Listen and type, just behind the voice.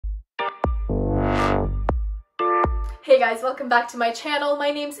Hey guys, welcome back to my channel. My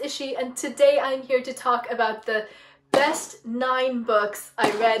name's Ishi and today I'm here to talk about the best 9 books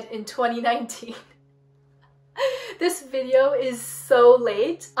I read in 2019. This video is so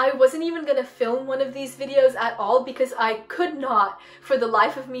late. I wasn't even gonna film one of these videos at all because I could not, for the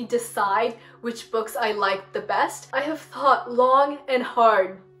life of me, decide which books I liked the best. I have thought long and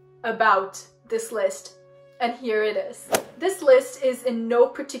hard about this list, and here it is. This list is in no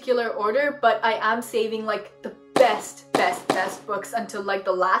particular order, but I am saving like the best books until like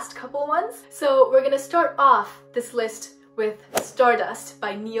the last couple ones. So we're gonna start off this list with Stardust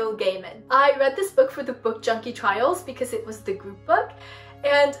by Neil Gaiman. I read this book for the Book Junkie Trials because it was the group book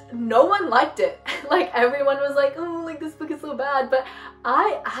and no one liked it. Like everyone was like, oh, like this book is so bad, but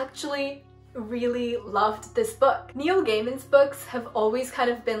I actually really loved this book. Neil Gaiman's books have always kind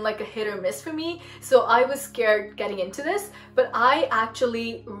of been like a hit or miss for me, so I was scared getting into this, but I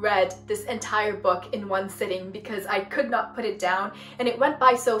actually read this entire book in one sitting because I could not put it down, and it went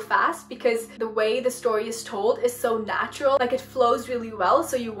by so fast because the way the story is told is so natural, like it flows really well,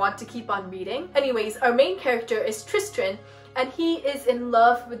 so you want to keep on reading. Anyways, our main character is Tristan, and he is in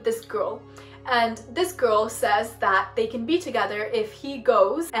love with this girl. And this girl says that they can be together if he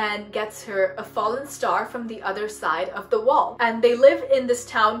goes and gets her a fallen star from the other side of the wall. And they live in this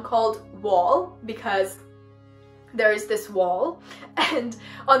town called Wall because there is this wall, and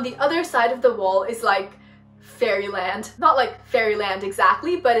on the other side of the wall is like fairyland. Not like fairyland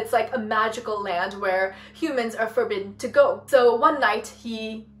exactly, but it's like a magical land where humans are forbidden to go. So one night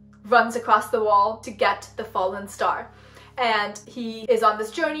he runs across the wall to get the fallen star. And he is on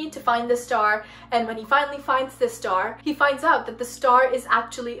this journey to find the star, and when he finally finds the star, he finds out that the star is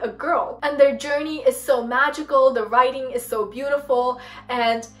actually a girl. And their journey is so magical, the writing is so beautiful,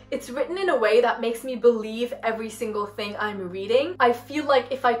 and it's written in a way that makes me believe every single thing I'm reading. I feel like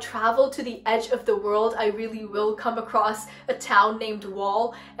if I travel to the edge of the world, I really will come across a town named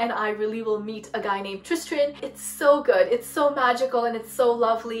Wall, and I really will meet a guy named Tristan. It's so good, it's so magical, and it's so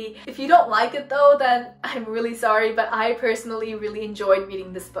lovely. If you don't like it though, then I'm really sorry, but I personally really enjoyed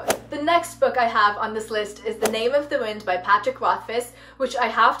reading this book. The next book I have on this list is The Name of the Wind by Patrick Rothfuss, which I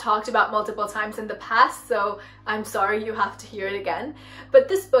have talked about multiple times in the past, so I'm sorry you have to hear it again. But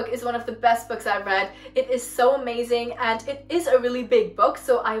this book is one of the best books I've read. It is so amazing, and it is a really big book,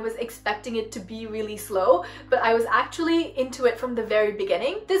 so I was expecting it to be really slow, but I was actually into it from the very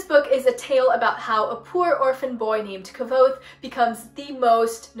beginning. This book is a tale about how a poor orphan boy named Kavoth becomes the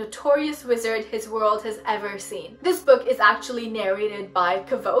most notorious wizard his world has ever seen. This book is actually narrated by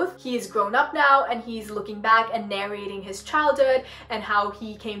Kavoth. He's grown up now, and he's looking back and narrating his childhood and how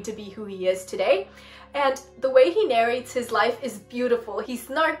he came to be who he is today. And the way he narrates his life is beautiful. He's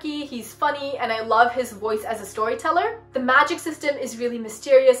snarky, he's funny, and I love his voice as a storyteller. The magic system is really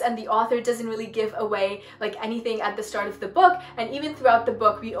mysterious, and the author doesn't really give away like anything at the start of the book, and even throughout the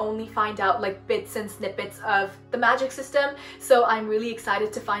book we only find out like bits and snippets of the magic system, so I'm really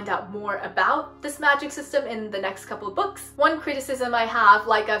excited to find out more about this magic system in the next couple of books. One criticism I have,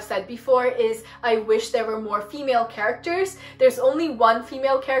 like I've said before, is I wish there were more female characters. There's only one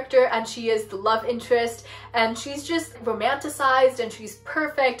female character, and she is the love interest, and she's just romanticized and she's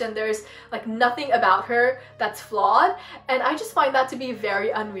perfect, and there's like nothing about her that's flawed, and I just find that to be very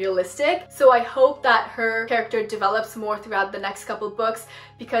unrealistic. So I hope that her character develops more throughout the next couple books,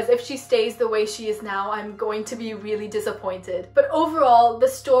 because if she stays the way she is now, I'm going to be really disappointed. But overall, the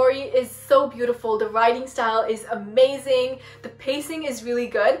story is so beautiful, the writing style is amazing, the pacing is really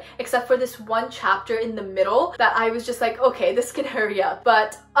good, except for this one chapter in the middle that I was just like, okay, this can hurry up.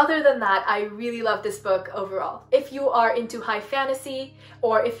 But other than that, I really love this book overall. If you are into high fantasy,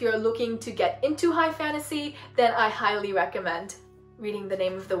 or if you're looking to get into high fantasy, then I highly recommend reading The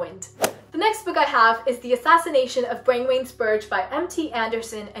Name of the Wind. The next book I have is The Assassination of Brainwain Spurge by M.T.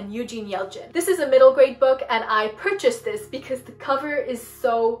 Anderson and Eugene Yelchin. This is a middle grade book, and I purchased this because the cover is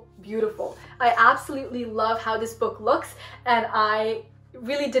so beautiful. I absolutely love how this book looks, and I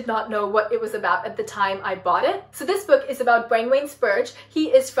really did not know what it was about at the time I bought it. So this book is about Brainwain Spurge. He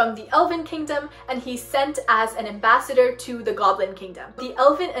is from the Elven Kingdom, and he's sent as an ambassador to the Goblin Kingdom. The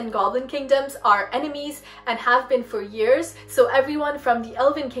Elven and Goblin Kingdoms are enemies and have been for years, so everyone from the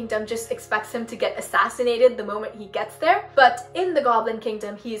Elven Kingdom just expects him to get assassinated the moment he gets there. But in the Goblin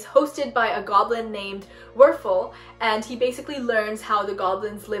Kingdom, he is hosted by a goblin named Werfel, and he basically learns how the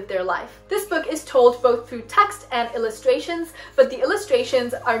goblins live their life. This book is told both through text and illustrations, but the illustrations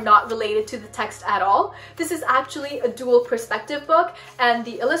are not related to the text at all. This is actually a dual perspective book, and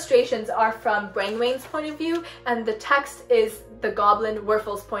the illustrations are from Brainwain's point of view, and the text is the goblin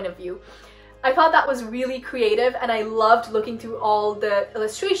Werfel's point of view. I thought that was really creative and I loved looking through all the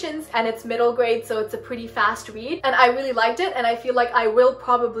illustrations, and it's middle grade, so it's a pretty fast read, and I really liked it, and I feel like I will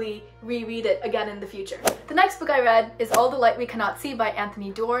probably reread it again in the future. The next book I read is All the Light We Cannot See by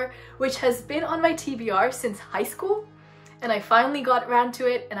Anthony Doerr, which has been on my TBR since high school. And I finally got around to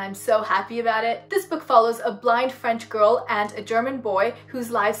it, and I'm so happy about it. This book follows a blind French girl and a German boy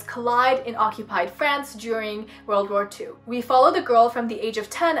whose lives collide in occupied France during World War II. We follow the girl from the age of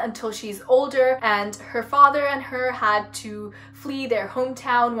 10 until she's older, and her father and her had to flee their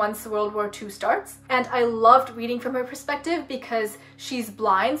hometown once World War II starts. And I loved reading from her perspective because she's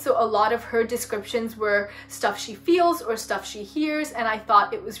blind, so a lot of her descriptions were stuff she feels or stuff she hears, and I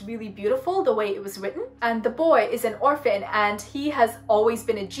thought it was really beautiful the way it was written. And the boy is an orphan, and he has always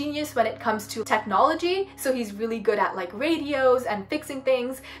been a genius when it comes to technology, so he's really good at like radios and fixing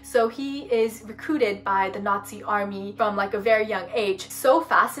things. So he is recruited by the Nazi army from like a very young age. So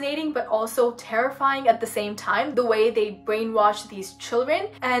fascinating but also terrifying at the same time, the way they brainwash these children.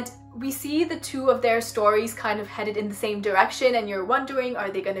 And we see the two of their stories kind of headed in the same direction, and you're wondering, are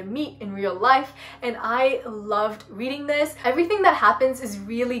they gonna meet in real life? And I loved reading this. Everything that happens is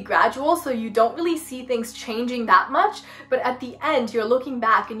really gradual, so you don't really see things changing that much, but at the end you're looking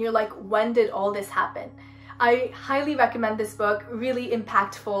back and you're like, when did all this happen? I highly recommend this book. Really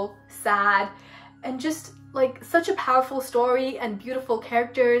impactful, sad, and just like such a powerful story and beautiful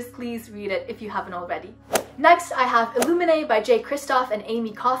characters. Please read it if you haven't already. Next, I have Illuminae by Jay Kristoff and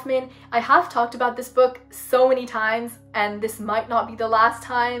Amy Kaufman. I have talked about this book so many times, and this might not be the last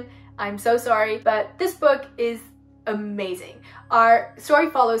time. I'm so sorry, but this book is amazing. Our story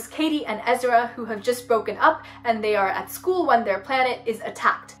follows Katie and Ezra, who have just broken up, and they are at school when their planet is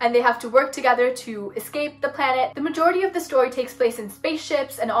attacked, and they have to work together to escape the planet. The majority of the story takes place in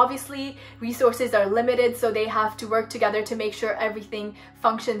spaceships, and obviously resources are limited, so they have to work together to make sure everything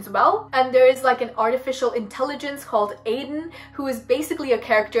functions well. And there is like an artificial intelligence called Aiden, who is basically a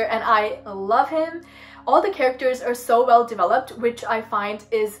character, and I love him. All the characters are so well developed, which I find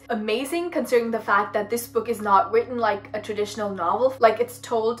is amazing considering the fact that this book is not written like a traditional novel. Like, it's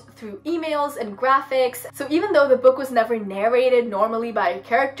told through emails and graphics. So even though the book was never narrated normally by a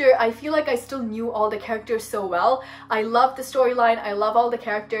character, I feel like I still knew all the characters so well. I love the storyline, I love all the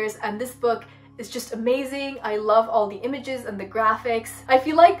characters, and this book is just amazing. I love all the images and the graphics. I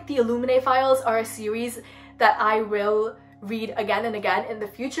feel like the Illuminae files are a series that I will read again and again in the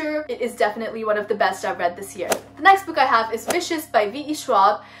future. It is definitely one of the best I've read this year. The next book I have is Vicious by V.E.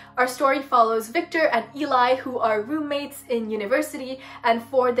 Schwab. Our story follows Victor and Eli, who are roommates in university, and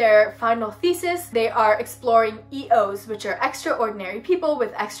for their final thesis, they are exploring EOs, which are extraordinary people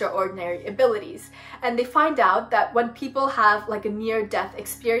with extraordinary abilities. And they find out that when people have like a near-death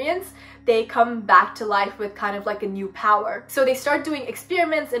experience, they come back to life with kind of like a new power. So they start doing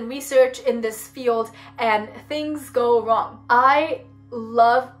experiments and research in this field, and things go wrong. I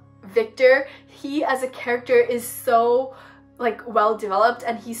love Victor. He as a character is so like well developed,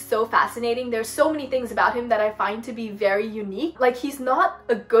 and he's so fascinating. There's so many things about him that I find to be very unique. Like, he's not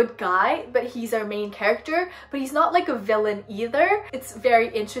a good guy, but he's our main character, but he's not like a villain either. It's very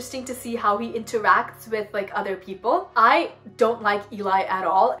interesting to see how he interacts with like other people. I don't like Eli at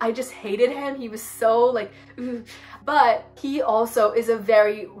all. I just hated him. He was so like ugh. But he also is a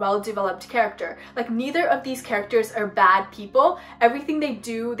very well-developed character. Like, neither of these characters are bad people. Everything they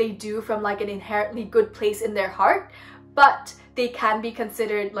do from like an inherently good place in their heart, but they can be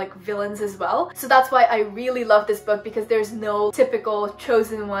considered like villains as well. So that's why I really love this book, because there's no typical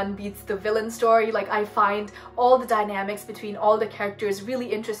chosen one beats the villain story. Like, I find all the dynamics between all the characters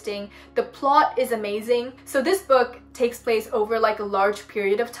really interesting. The plot is amazing. So this book takes place over like a large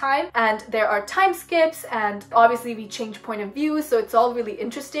period of time, and there are time skips, and obviously we change point of view, so it's all really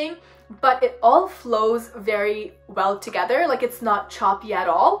interesting. But it all flows very well together. Like, it's not choppy at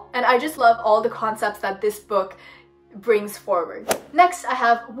all. And I just love all the concepts that this book brings forward. Next, I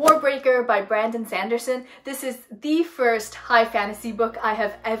have Warbreaker by Brandon Sanderson. This is the first high fantasy book I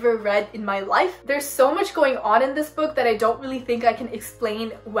have ever read in my life. There's so much going on in this book that I don't really think I can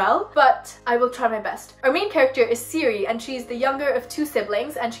explain well, but I will try my best. Our main character is Ciri, and she's the younger of two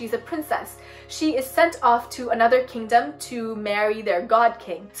siblings, and she's a princess. She is sent off to another kingdom to marry their god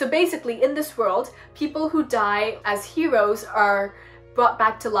king. So basically, in this world, people who die as heroes are brought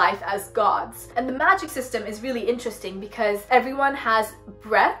back to life as gods. And the magic system is really interesting because everyone has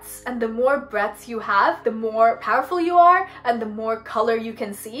breaths, and the more breaths you have, the more powerful you are and the more color you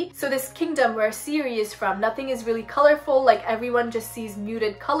can see. So this kingdom where Ciri is from, nothing is really colorful, like everyone just sees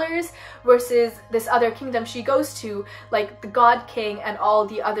muted colors, versus this other kingdom she goes to, like the God King and all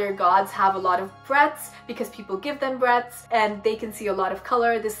the other gods have a lot of breaths because people give them breaths and they can see a lot of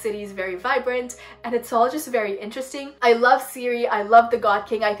color. This city is very vibrant and it's all just very interesting. I love Ciri, I love the God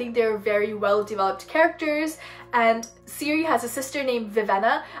King. I think they're very well developed characters, and Ciri has a sister named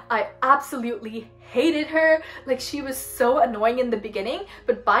Vivenna. I absolutely hated her. Like, she was so annoying in the beginning,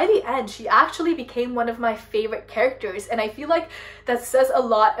 but by the end she actually became one of my favorite characters, and I feel like that says a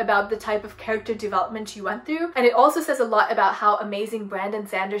lot about the type of character development she went through, and it also says a lot about how amazing Brandon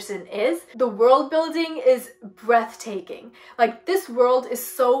Sanderson is. The world building is breathtaking. Like, this world is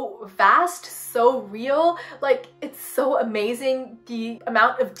so vast, so real, like it's so amazing the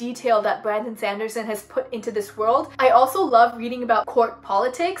amount of detail that Brandon Sanderson has put into this world. I also love reading about court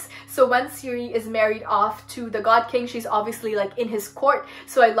politics. So when Ciri is married off to the God King, she's obviously like in his court,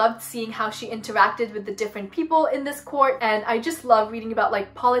 so I loved seeing how she interacted with the different people in this court, and I just love reading about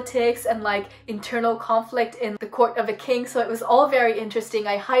like politics and like internal conflict in the court of a king. So it was all very interesting.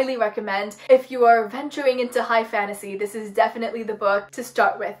 I highly recommend if you are venturing into high fantasy, this is definitely the book to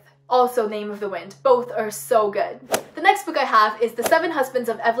start with. Also Name of the Wind. Both are so good. The next book I have is The Seven Husbands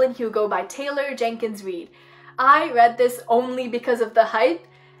of Evelyn Hugo by Taylor Jenkins Reid. I read this only because of the hype,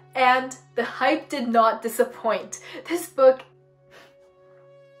 and the hype did not disappoint. This book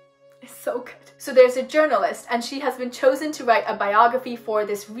is so good. So there's a journalist, and she has been chosen to write a biography for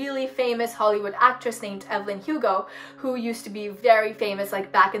this really famous Hollywood actress named Evelyn Hugo, who used to be very famous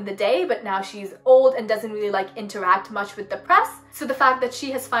like back in the day, but now she's old and doesn't really like interact much with the press. So the fact that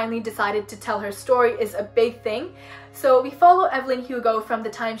she has finally decided to tell her story is a big thing. So we follow Evelyn Hugo from the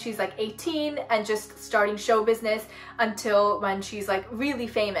time she's like 18 and just starting show business until when she's like really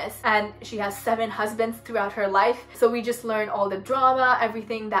famous, and she has 7 husbands throughout her life. So we just learn all the drama,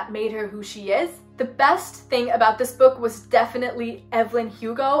 everything that made her who she is. The best thing about this book was definitely Evelyn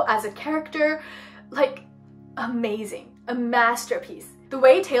Hugo as a character. Like, amazing, a masterpiece. The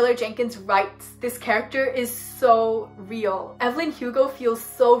way Taylor Jenkins writes this character is so real. Evelyn Hugo feels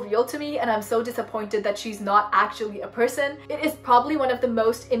so real to me, and I'm so disappointed that she's not actually a person. It is probably one of the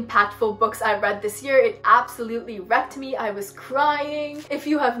most impactful books I read this year. It absolutely wrecked me. I was crying. If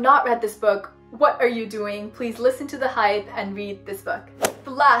you have not read this book, what are you doing? Please listen to the hype and read this book.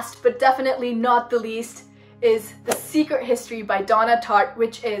 The last, but definitely not the least, is The Secret History by Donna Tartt,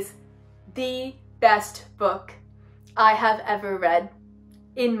 which is the best book I have ever read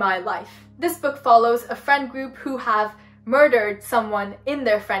in my life. This book follows a friend group who have murdered someone in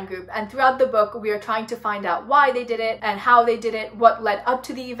their friend group, and throughout the book we are trying to find out why they did it and how they did it, what led up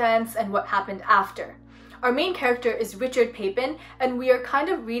to the events, and what happened after. Our main character is Richard Papin, and we are kind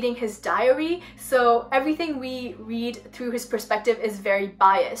of reading his diary, so everything we read through his perspective is very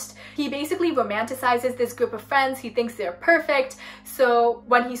biased. He basically romanticizes this group of friends. He thinks they're perfect, so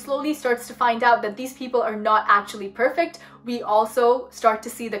when he slowly starts to find out that these people are not actually perfect, we also start to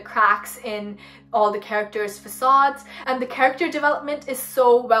see the cracks in all the characters' facades, and the character development is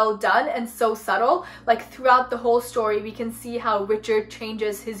so well done and so subtle. Like, throughout the whole story we can see how Richard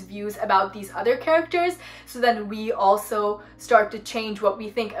changes his views about these other characters, so then we also start to change what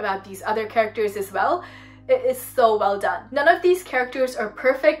we think about these other characters as well. It is so well done. None of these characters are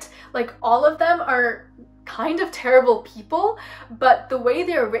perfect. Like, all of them are kind of terrible people, but the way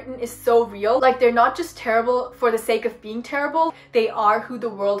they're written is so real. Like, they're not just terrible for the sake of being terrible, they are who the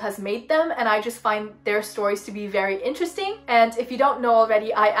world has made them, and I just find their stories to be very interesting. And if you don't know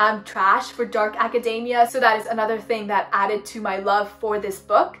already, I am trash for dark academia, so that is another thing that added to my love for this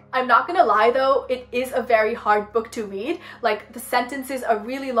book. I'm not gonna lie though, it is a very hard book to read. Like, the sentences are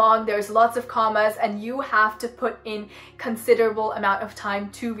really long, there's lots of commas, and you have to put in considerable amount of time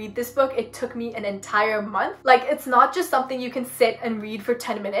to read this book. It took me an entire month. Like, it's not just something you can sit and read for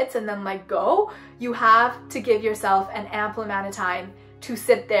 10 minutes and then like go. You have to give yourself an ample amount of time to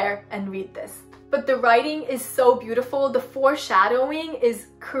sit there and read this. But the writing is so beautiful. The foreshadowing is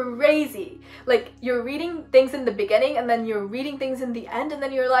crazy. Like, you're reading things in the beginning and then you're reading things in the end, and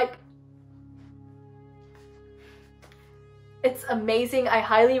then you're like, it's amazing. I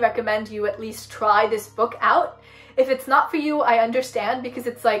highly recommend you at least try this book out. If it's not for you, I understand, because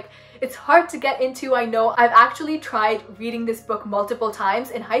it's like, it's hard to get into. I know I've actually tried reading this book multiple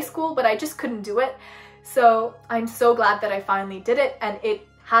times in high school, but I just couldn't do it. So I'm so glad that I finally did it, and it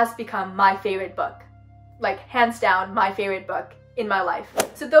has become my favorite book. Like, hands down, my favorite book in my life.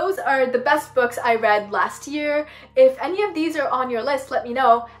 So those are the best books I read last year. If any of these are on your list, let me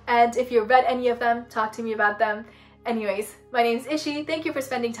know. And if you've read any of them, talk to me about them. Anyways, my name's Ishi. Thank you for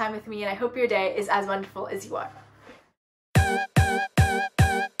spending time with me, and I hope your day is as wonderful as you are.